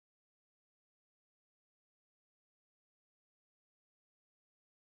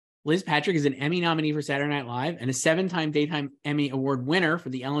Liz Patrick is an Emmy nominee for Saturday Night Live and a 7-time daytime Emmy Award winner for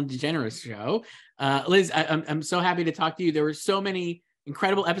the Ellen DeGeneres Show. Liz, I'm so happy to talk to you. There were so many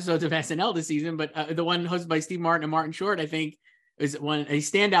incredible episodes of SNL this season, but the one hosted by Steve Martin and Martin Short, I think, is a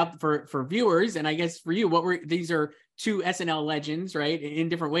standout for viewers. And I guess for you, these are two SNL legends, right? In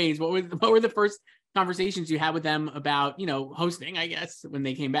different ways. What were the first conversations you had with them about, hosting, I guess, when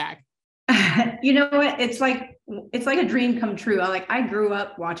they came back? You know what? It's like a dream come true. I grew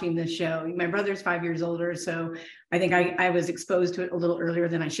up watching this show. My brother's 5 years older, so I think I was exposed to it a little earlier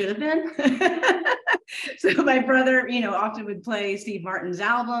than I should have been. So my brother, often would play Steve Martin's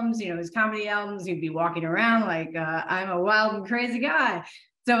albums, his comedy albums. He'd be walking around like I'm a wild and crazy guy.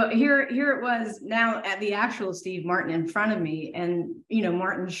 So here it was now at the actual Steve Martin in front of me, and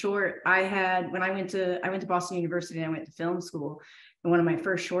Martin Short. When I went to Boston University and I went to film school. And one of my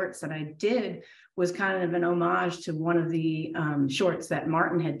first shorts that I did was kind of an homage to one of the shorts that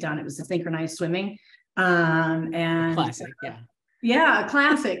Martin had done. It was the synchronized swimming. And classic, yeah. Yeah, a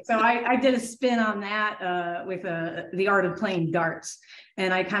classic. So I did a spin on that with the art of playing darts.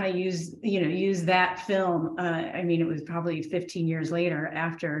 And I kind of used that film. It was probably 15 years later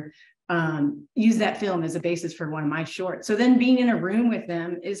after use that film as a basis for one of my shorts. So then being in a room with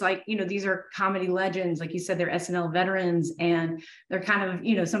them is like, these are comedy legends. Like you said, they're SNL veterans and they're kind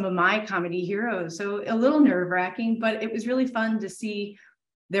of, some of my comedy heroes. So a little nerve-wracking, but it was really fun to see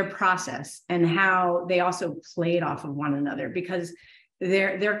their process and how they also played off of one another, because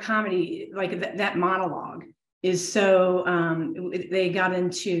their comedy, like that monologue is so they got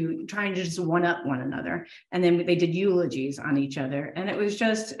into trying to just one up one another, and then they did eulogies on each other, and it was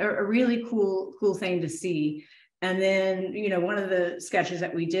just a really cool thing to see. And then one of the sketches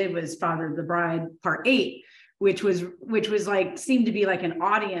that we did was Father of the Bride Part 8, which was like seemed to be like the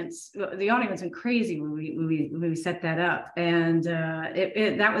audience went crazy when we set that up, and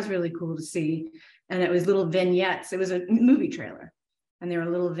that was really cool to see. And it was little vignettes. It was a movie trailer. And there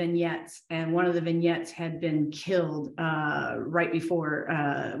were little vignettes, and one of the vignettes had been killed right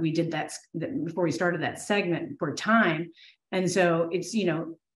before we did that, before we started that segment for time. And so it's,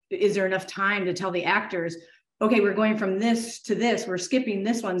 is there enough time to tell the actors, okay, we're going from this to this, we're skipping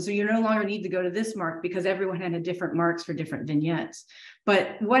this one, so you no longer need to go to this mark, because everyone had a different marks for different vignettes.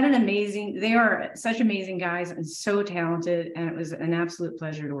 But they are such amazing guys and so talented, and it was an absolute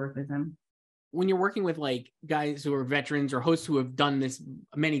pleasure to work with them. When you're working with like guys who are veterans or hosts who have done this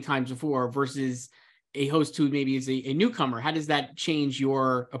many times before versus a host who maybe is a newcomer, how does that change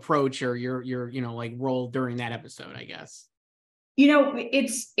your approach or your like role during that episode, I guess?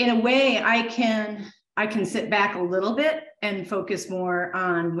 It's in a way I can sit back a little bit and focus more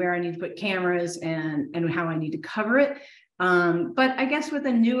on where I need to put cameras and how I need to cover it. But I guess with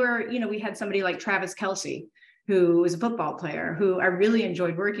a newer, we had somebody like Travis Kelce, who was a football player who I really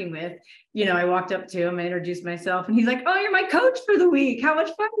enjoyed working with. I walked up to him, I introduced myself, and he's like, "Oh, you're my coach for the week. How much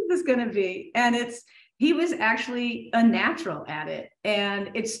fun is this going to be?" And he was actually a natural at it.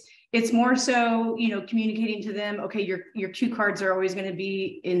 And it's more so, communicating to them, okay, your cue cards are always going to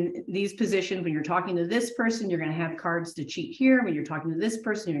be in these positions. When you're talking to this person, you're going to have cards to cheat here. When you're talking to this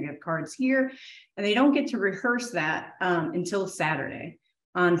person, you're going to have cards here. And they don't get to rehearse that until Saturday.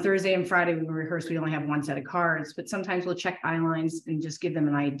 On Thursday and Friday, when we rehearse, we only have one set of cards, but sometimes we'll check eye lines and just give them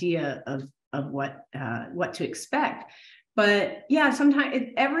an idea of what to expect. But yeah, sometimes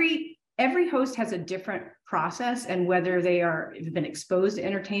every host has a different process, and whether have been exposed to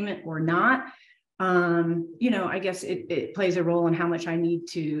entertainment or not, I guess it plays a role in how much I need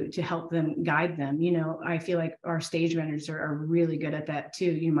to help them, guide them. I feel like our stage managers are really good at that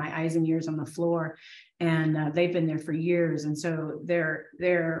too. My eyes and ears on the floor, and they've been there for years, and so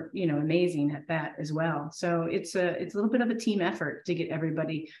they're amazing at that as well. So it's a little bit of a team effort to get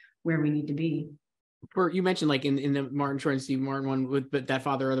everybody where we need to be. You mentioned like in the Martin Short and Steve Martin one with that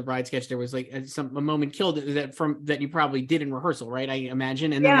Father of the Bride sketch, there was like a moment killed that you probably did in rehearsal, right? I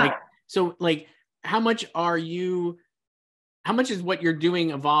imagine. And then how much is what you're doing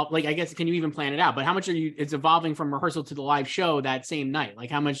evolve? Like, I guess, can you even plan it out? But how much it's evolving from rehearsal to the live show that same night?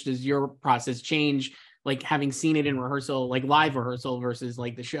 Like, how much does your process change? Like having seen it in rehearsal, like live rehearsal versus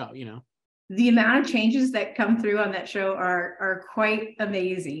like the show, The amount of changes that come through on that show are quite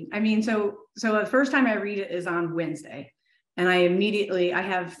amazing. So the first time I read it is on Wednesday. And I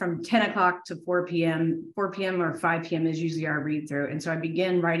have from 10 o'clock to 4 p.m. 4 p.m. or 5 p.m. is usually our read through. And so I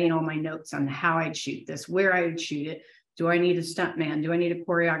begin writing all my notes on how I'd shoot this, where I would shoot it. Do I need a stuntman? Do I need a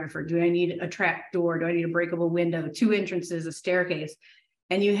choreographer? Do I need a trap door? Do I need a breakable window, 2 entrances, a staircase?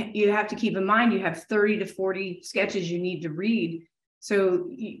 And you have to keep in mind, you have 30 to 40 sketches you need to read. So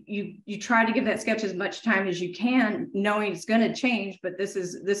you try to give that sketch as much time as you can, knowing it's going to change, but this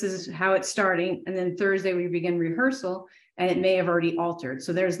is how it's starting. And then Thursday we begin rehearsal, and it may have already altered.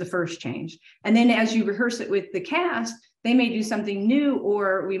 So there's the first change. And then as you rehearse it with the cast, they may do something new,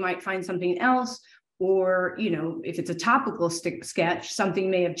 or we might find something else. Or, you know, if it's a topical sketch, something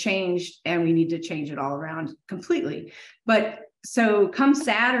may have changed and we need to change it all around completely. But so come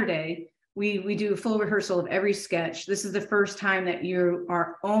Saturday, we do a full rehearsal of every sketch. This is the first time that you're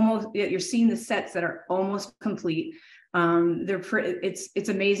seeing the sets that are almost complete. It's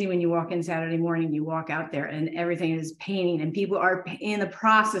amazing when you walk in Saturday morning, you walk out there and everything is painting, and people are in the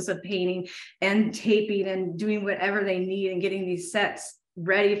process of painting and taping and doing whatever they need and getting these sets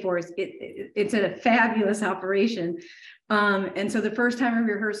ready for us. It's a fabulous operation. And so the first time I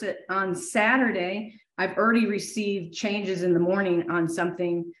rehearse it on Saturday, I've already received changes in the morning on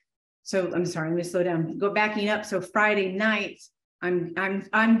something. So I'm sorry, let me slow down, backing up. So Friday night,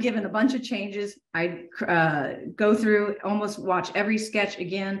 I'm given a bunch of changes. I go through, almost watch every sketch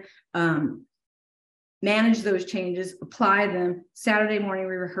again, manage those changes, apply them. Saturday morning,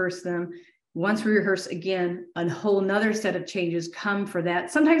 we rehearse them. Once we rehearse again, a whole nother set of changes come for that.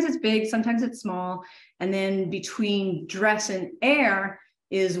 Sometimes it's big, sometimes it's small. And then between dress and air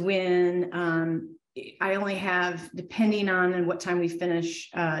is when I only have, depending on what time we finish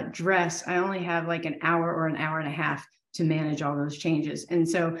dress, I only have like an hour or an hour and a half to manage all those changes. And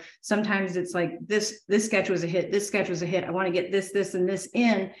so sometimes it's like this sketch was a hit, this sketch was a hit. I want to get this, and this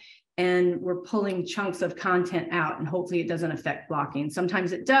in, and we're pulling chunks of content out, and hopefully it doesn't affect blocking.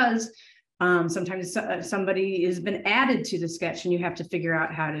 Sometimes it does. Sometimes somebody has been added to the sketch, and you have to figure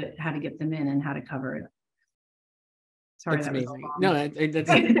out how to get them in and how to cover it. Sorry, that's that amazing. No,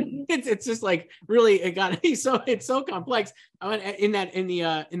 that's it's just like really, it got me. So it's so complex. I went in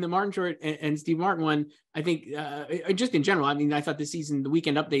the Martin Short and Steve Martin one. I think just in general, I mean, I thought this season the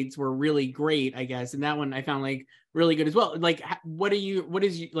weekend updates were really great, I guess, and that one I found like really good as well. Like, what is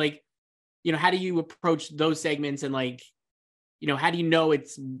you like, you know, how do you approach those segments, and like, you know, how do you know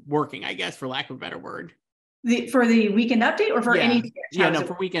it's working, I guess, for lack of a better word? For the weekend update, or for any sketch? Yeah, no,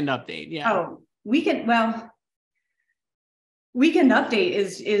 for weekend update. Yeah. Oh, weekend update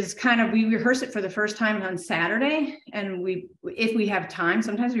is kind of, we rehearse it for the first time on Saturday, and if we have time,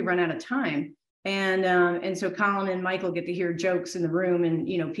 sometimes we run out of time. And so Colin and Michael get to hear jokes in the room, and,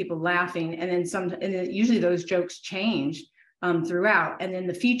 you know, people laughing, and then usually those jokes change throughout. And then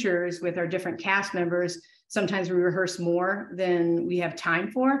the features with our different cast members, sometimes we rehearse more than we have time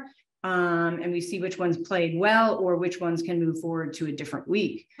for. And we see which ones played well, or which ones can move forward to a different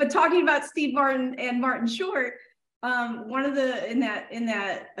week. But talking about Steve Martin and Martin Short, one of the in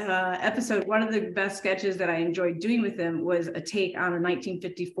that episode, one of the best sketches that I enjoyed doing with them was a take on a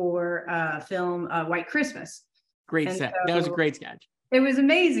 1954 film, White Christmas. Great set. That was a great sketch. It was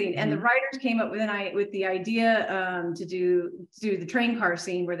amazing. And the writers came up with the idea to do the train car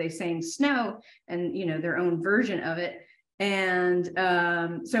scene where they sang Snow, and, you know, their own version of it. And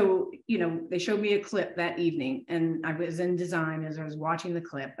so, you know, they showed me a clip that evening, and I was in design as I was watching the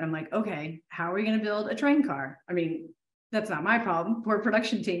clip. I'm like, okay, how are we going to build a train car? I mean, that's not my problem, poor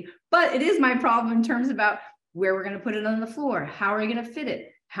production team, but it is my problem in terms about where we're going to put it on the floor. How are we going to fit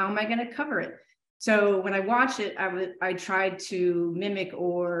it? How am I going to cover it? So when I watched it, I tried to mimic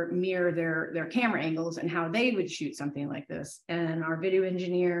or mirror their camera angles and how they would shoot something like this. And our video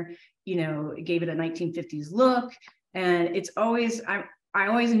engineer, you know, gave it a 1950s look. And it's always, I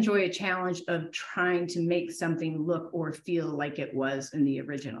always enjoy a challenge of trying to make something look or feel like it was in the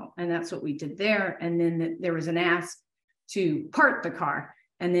original. And that's what we did there. And then there was an ask to part the car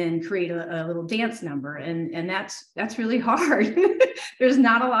and then create a little dance number. And that's really hard. There's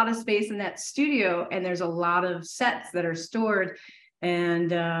not a lot of space in that studio, and there's a lot of sets that are stored. And,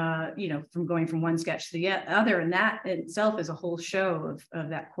 you know, from going from one sketch to the other, and that itself is a whole show of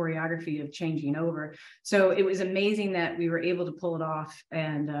that choreography of changing over. So it was amazing that we were able to pull it off.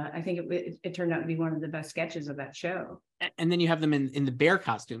 And I think it turned out to be one of the best sketches of that show. And then you have them in the bear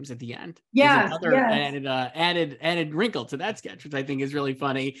costumes at the end. Yeah. Another added wrinkle to that sketch, which I think is really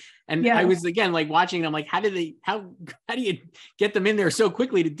funny. And I was, again, like watching, I'm like, how do you get them in there so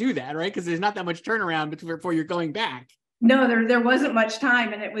quickly to do that? Right. Because there's not that much turnaround before you're going back. No, there wasn't much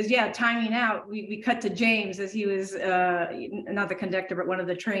time, and it was, timing out. We cut to James as he was not the conductor, but one of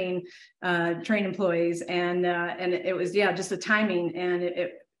the train employees, and it was just the timing. And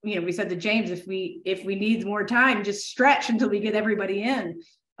it we said to James, if we need more time, just stretch until we get everybody in,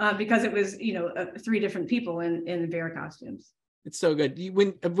 because it was 3 different people in the bear costumes. It's so good.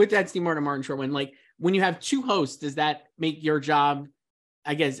 With that Steve Martin Short one, like when you have 2 hosts, does that make your job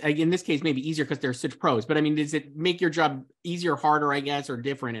I guess in this case, maybe easier because they're such pros, but I mean, does it make your job easier, harder, I guess, or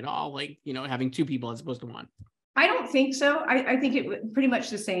different at all? Like, you know, having two people as opposed to one? I don't think so. I think it was pretty much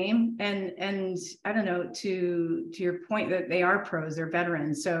the same. And I don't know, to your point that they are pros, they're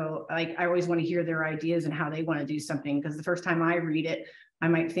veterans. So like, I always want to hear their ideas and how they want to do something. Because the first time I read it, I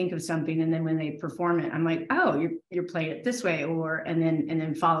might think of something, and then when they perform it, I'm like, oh, you're playing it this way, or and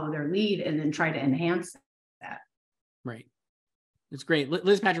then follow their lead and then try to enhance that. Right. It's great.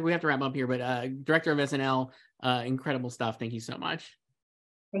 Liz Patrick, we have to wrap up here, but director of SNL, incredible stuff. Thank you so much.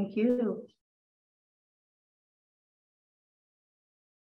 Thank you.